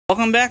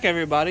Welcome back,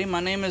 everybody.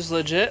 My name is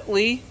Legit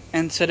Lee,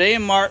 and today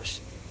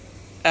marks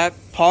at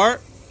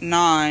part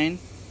 9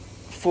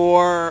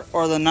 or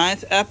the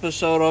 9th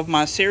episode of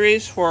my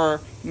series for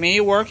me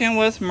working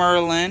with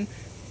Merlin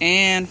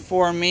and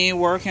for me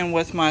working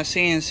with my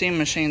CNC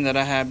machine that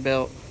I had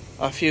built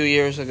a few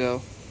years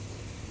ago.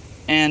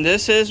 And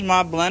this is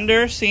my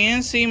Blender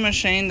CNC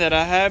machine that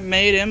I have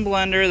made in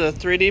Blender, the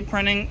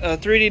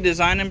 3D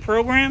designing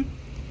program.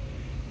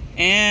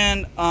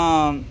 And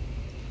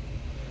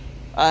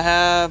I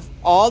have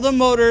all the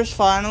motors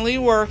finally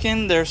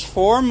working. There's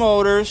 4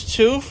 motors,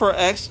 2 for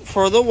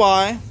the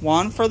Y,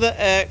 1 for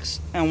the X,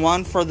 and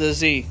 1 for the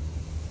Z.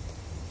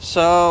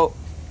 So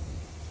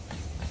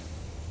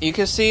you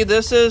can see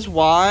this is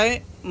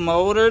Y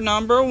motor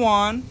number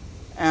 1,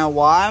 and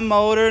Y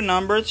motor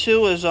number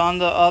 2 is on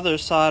the other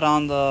side,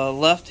 on the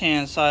left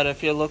hand side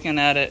if you're looking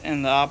at it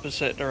in the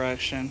opposite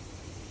direction.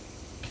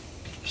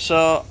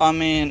 So I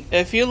mean,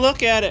 if you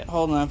look at it,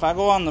 hold on, if I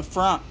go on the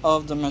front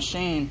of the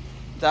machine,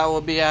 that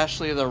will be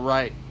actually the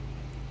right.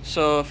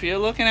 So if you're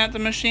looking at the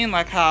machine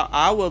like how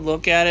I would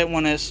look at it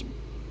when it's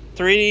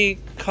 3D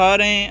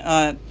cutting,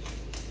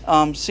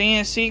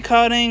 CNC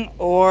cutting,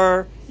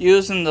 or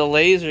using the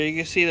laser, you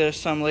can see there's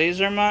some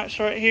laser marks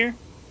right here.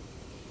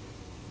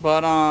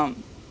 But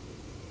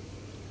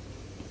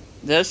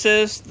this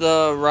is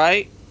the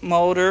right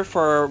motor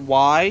for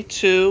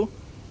Y2,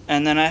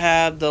 and then I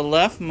have the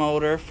left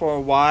motor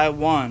for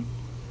Y1,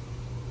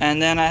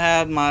 and then I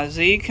have my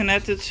Z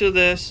connected to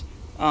this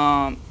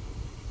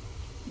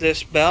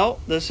this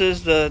belt. This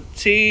is the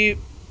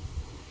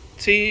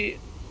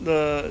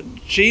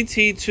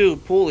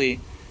GT2 pulley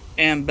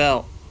and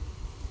belt,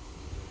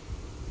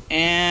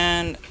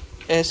 and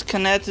it's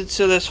connected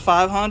to this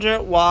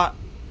 500-watt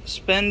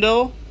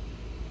spindle.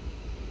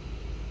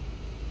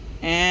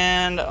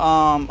 And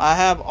I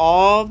have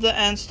all of the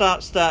end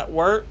stops that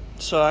work.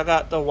 So I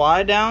got the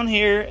Y down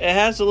here. It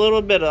has a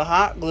little bit of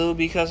hot glue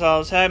because I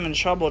was having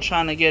trouble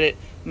trying to get it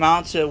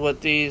mounted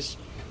with these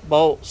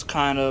bolts,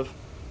 kind of.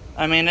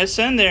 I mean, it's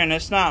in there and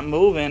it's not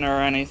moving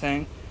or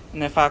anything.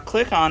 And if I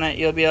click on it,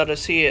 you'll be able to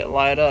see it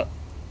light up.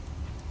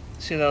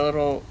 See that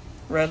little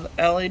red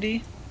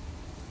LED?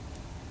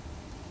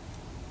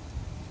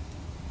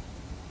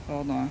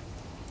 Hold on.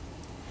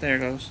 There it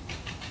goes.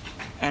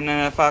 And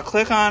then if I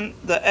click on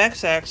the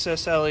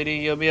X-axis LED,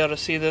 you'll be able to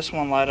see this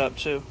one light up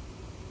too.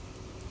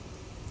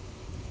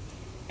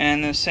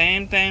 And the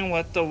same thing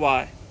with the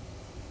Y.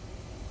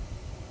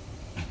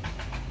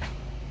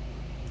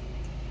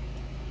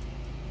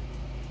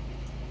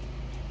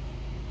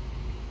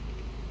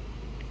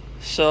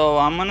 So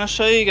I'm going to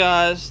show you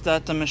guys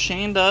that the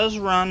machine does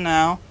run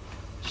now.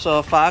 So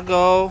if I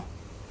go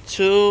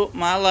to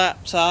my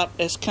laptop,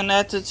 it's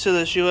connected to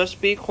this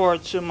USB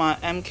cord to my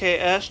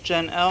MKS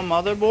Gen L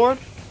motherboard.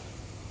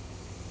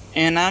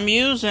 And I'm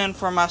using,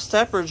 for my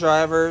stepper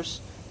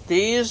drivers,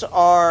 these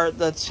are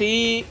the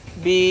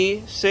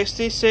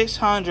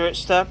TB6600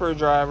 stepper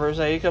drivers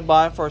that you could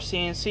buy for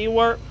CNC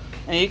work.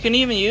 And you can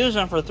even use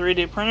them for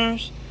 3D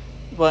printers.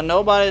 But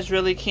nobody's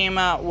really came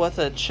out with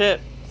a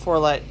chip for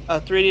like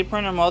a 3D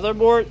printer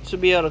motherboard to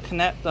be able to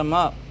connect them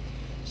up.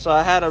 So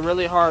I had a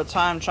really hard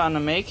time trying to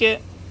make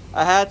it.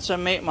 I had to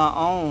make my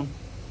own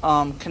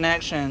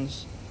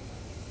connections.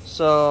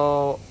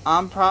 So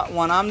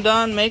when I'm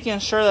done making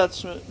sure that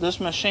this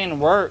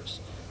machine works,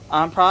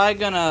 I'm probably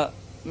gonna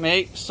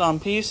make some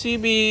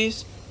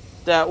PCBs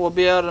that will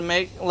be able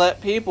to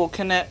let people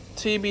connect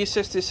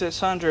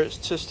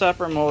TB6600s to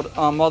stepper mode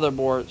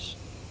motherboards,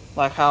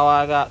 like how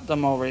I got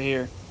them over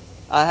here.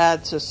 I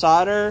had to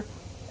solder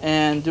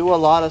and do a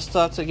lot of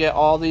stuff to get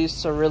all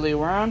these to really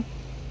run,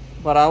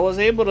 but I was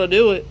able to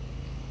do it.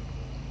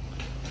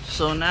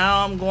 So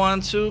now I'm going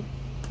to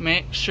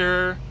make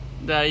sure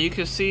that you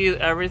can see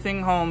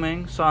everything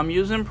homing. So I'm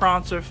using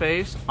Pronter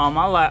Face on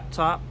my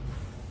laptop.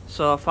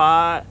 So if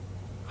I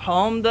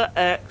home the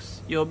X,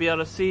 you'll be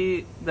able to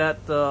see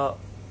that the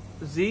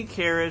Z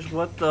carriage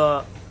with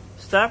the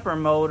stepper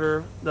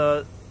motor,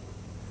 the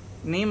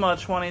NEMA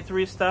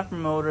 23 stepper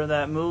motor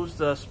that moves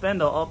the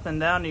spindle up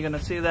and down, you're going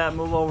to see that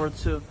move over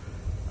to,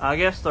 I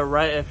guess, the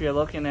right. If you're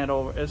looking at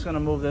over, it's going to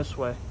move this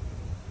way.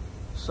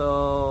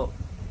 So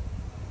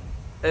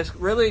it's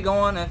really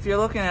going, if you're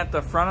looking at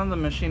the front of the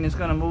machine, it's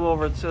going to move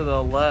over to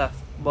the left.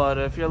 But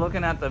if you're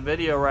looking at the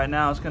video right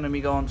now, it's going to be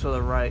going to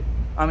the right.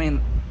 I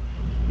mean,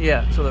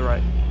 yeah, to the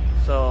right.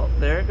 So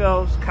there it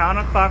goes,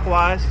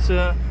 counterclockwise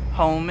to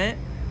home it,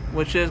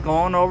 which is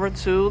going over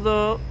to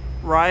the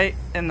right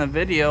in the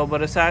video,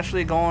 but it's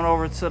actually going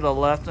over to the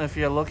left if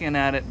you're looking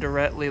at it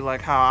directly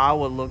like how I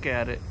would look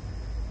at it.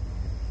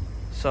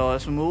 So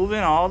it's moving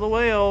all the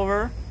way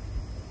over.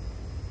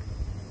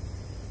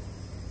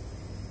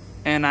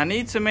 And I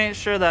need to make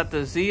sure that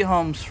the Z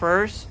homes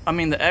first,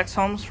 the X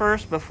homes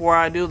first before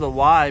I do the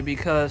Y,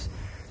 because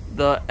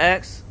the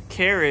X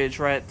carriage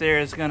right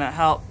there is going to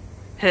help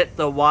hit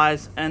the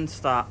Y's end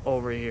stop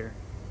over here.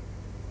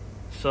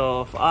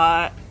 So if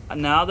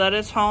now that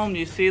it's homed,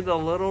 you see the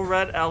little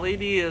red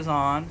LED is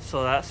on,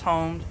 so that's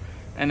homed.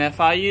 And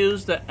if I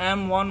use the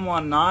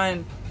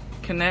M119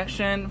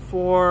 connection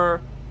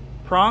for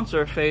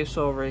prompter face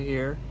over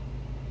here.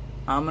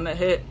 I'm gonna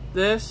hit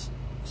this,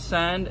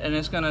 send, and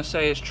it's gonna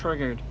say it's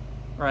triggered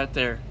right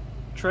there.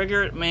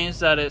 Triggered means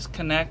that it's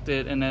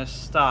connected and it's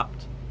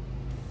stopped.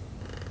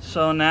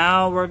 So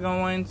now we're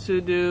going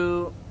to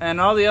do,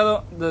 and all the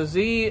other, the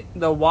Z,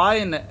 the Y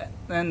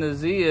and the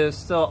Z is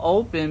still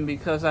open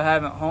because I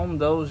haven't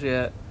homed those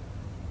yet.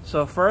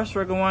 So first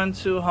we're going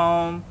to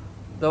home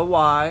the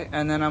Y,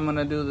 and then I'm going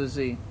to do the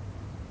Z.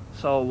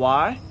 So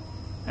Y,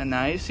 and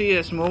now you see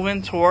it's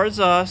moving towards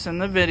us in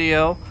the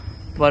video,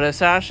 but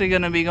it's actually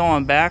going to be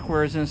going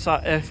backwards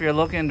inside if you're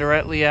looking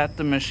directly at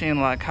the machine,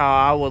 like how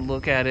I would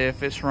look at it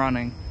if it's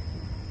running.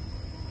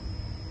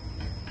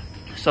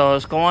 So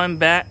it's going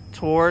back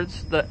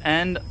towards the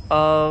end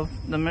of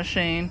the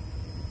machine,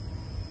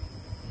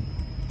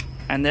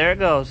 and there it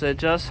goes. It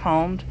just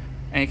homed,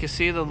 and you can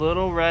see the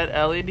little red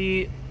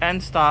LED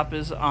end stop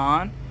is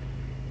on.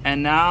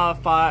 And now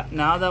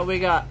now that we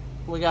got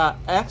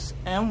X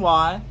and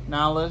Y,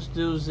 now let's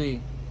do Z.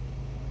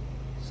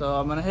 So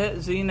I'm gonna hit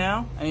Z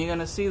now, and you're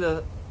gonna see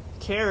the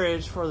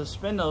carriage for the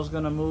spindle is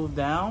gonna move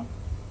down,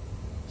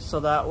 so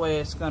that way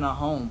it's gonna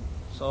home.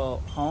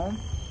 So home.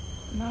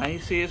 Now you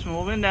see it's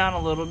moving down a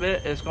little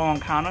bit. It's going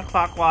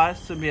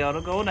counterclockwise to be able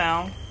to go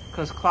down,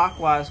 because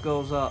clockwise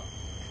goes up.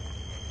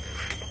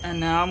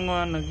 And now I'm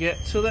going to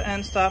get to the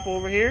end stop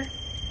over here,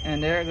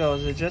 and there it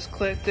goes. It just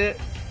clicked it,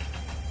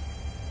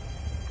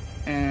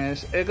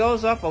 and it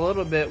goes up a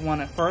little bit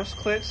when it first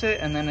clicks it,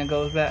 and then it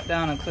goes back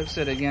down and clicks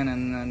it again,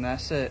 and then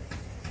that's it.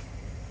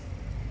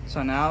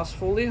 So now it's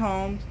fully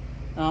homed.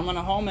 Now I'm going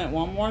to home it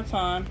one more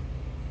time.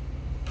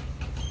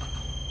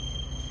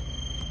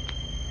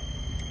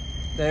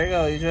 There you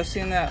go. You just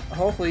seen that.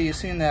 Hopefully you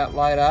seen that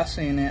light. I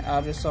seen it. I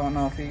just don't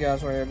know if you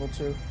guys were able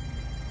to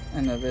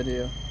in the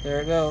video. There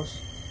it goes.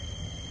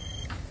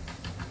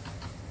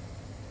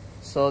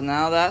 So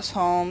now that's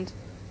homed.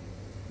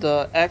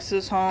 The X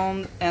is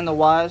homed, and the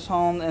Y is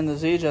homed, and the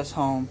Z just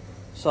homed.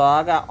 So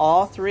I got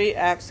all three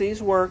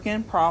axes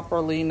working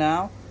properly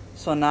now.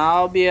 So now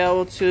I'll be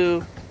able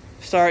to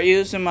start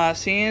using my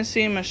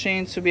CNC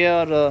machine to be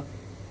able to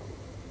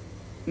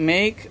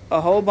make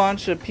a whole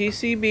bunch of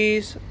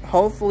PCBs.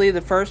 Hopefully the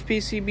first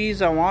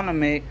PCBs I want to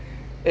make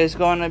is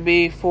going to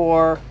be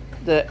for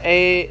the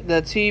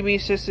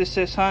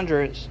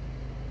TB6600s,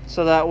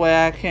 so that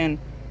way I can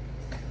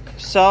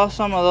sell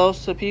some of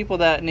those to people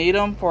that need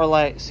them for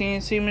like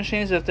CNC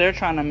machines if they're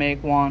trying to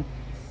make one,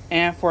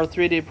 and for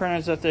 3D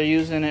printers if they're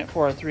using it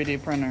for a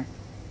 3D printer.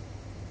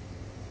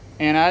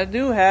 And I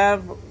do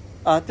have,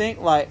 I think,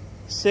 like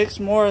 6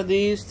 more of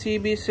these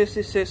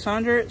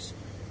TB6600s,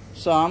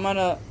 so I'm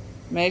gonna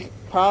make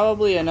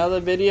probably another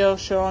video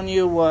showing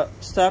you what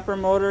stepper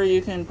motor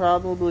you can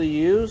probably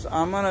use.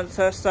 I'm gonna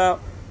test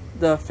out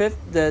the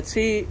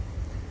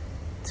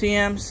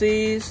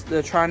TMCs,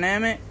 the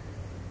Trinamic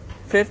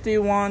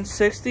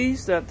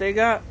 5160s that they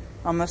got.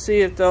 I'm gonna see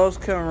if those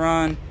can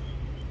run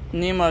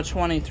NEMA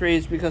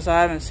 23s, because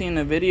I haven't seen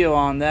a video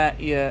on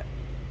that yet.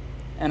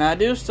 And I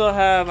do still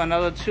have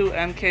another 2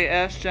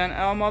 MKS Gen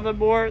L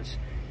motherboards,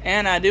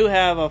 and I do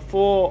have a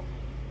full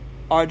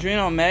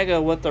Arduino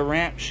Mega with the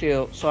ramp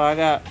shield. So I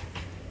got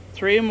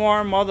 3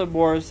 more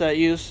motherboards that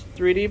use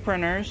 3D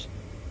printers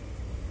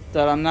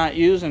that I'm not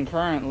using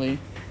currently.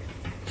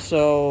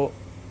 So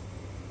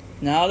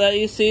now that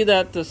you see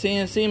that the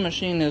CNC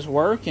machine is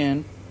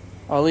working,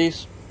 or at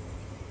least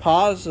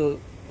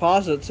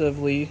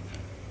positively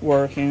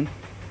working,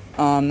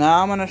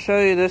 now I'm going to show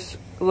you this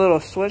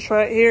little switch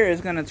right here is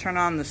going to turn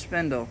on the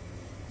spindle.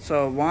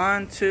 So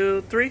 1,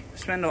 2, 3,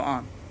 spindle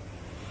on.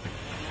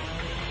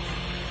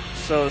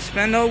 So the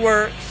spindle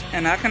works,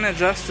 and I can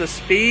adjust the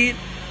speed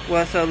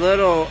with a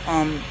little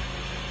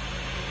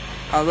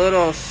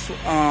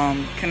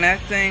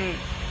connecting.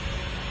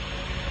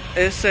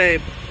 It's a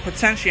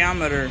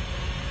potentiometer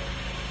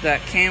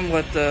that came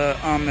with the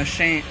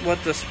machine,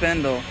 with the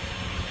spindle.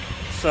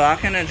 So I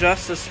can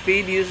adjust the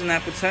speed using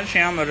that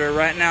potentiometer.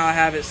 Right now I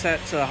have it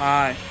set to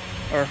high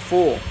or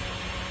full.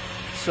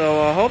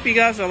 So I hope you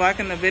guys are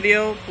liking the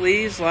video.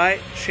 Please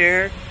like,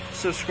 share,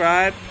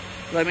 subscribe.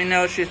 Let me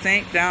know what you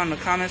think down in the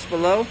comments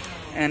below,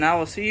 and I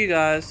will see you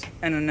guys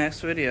in the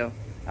next video.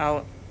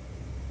 I'll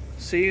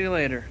see you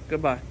later.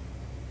 Goodbye.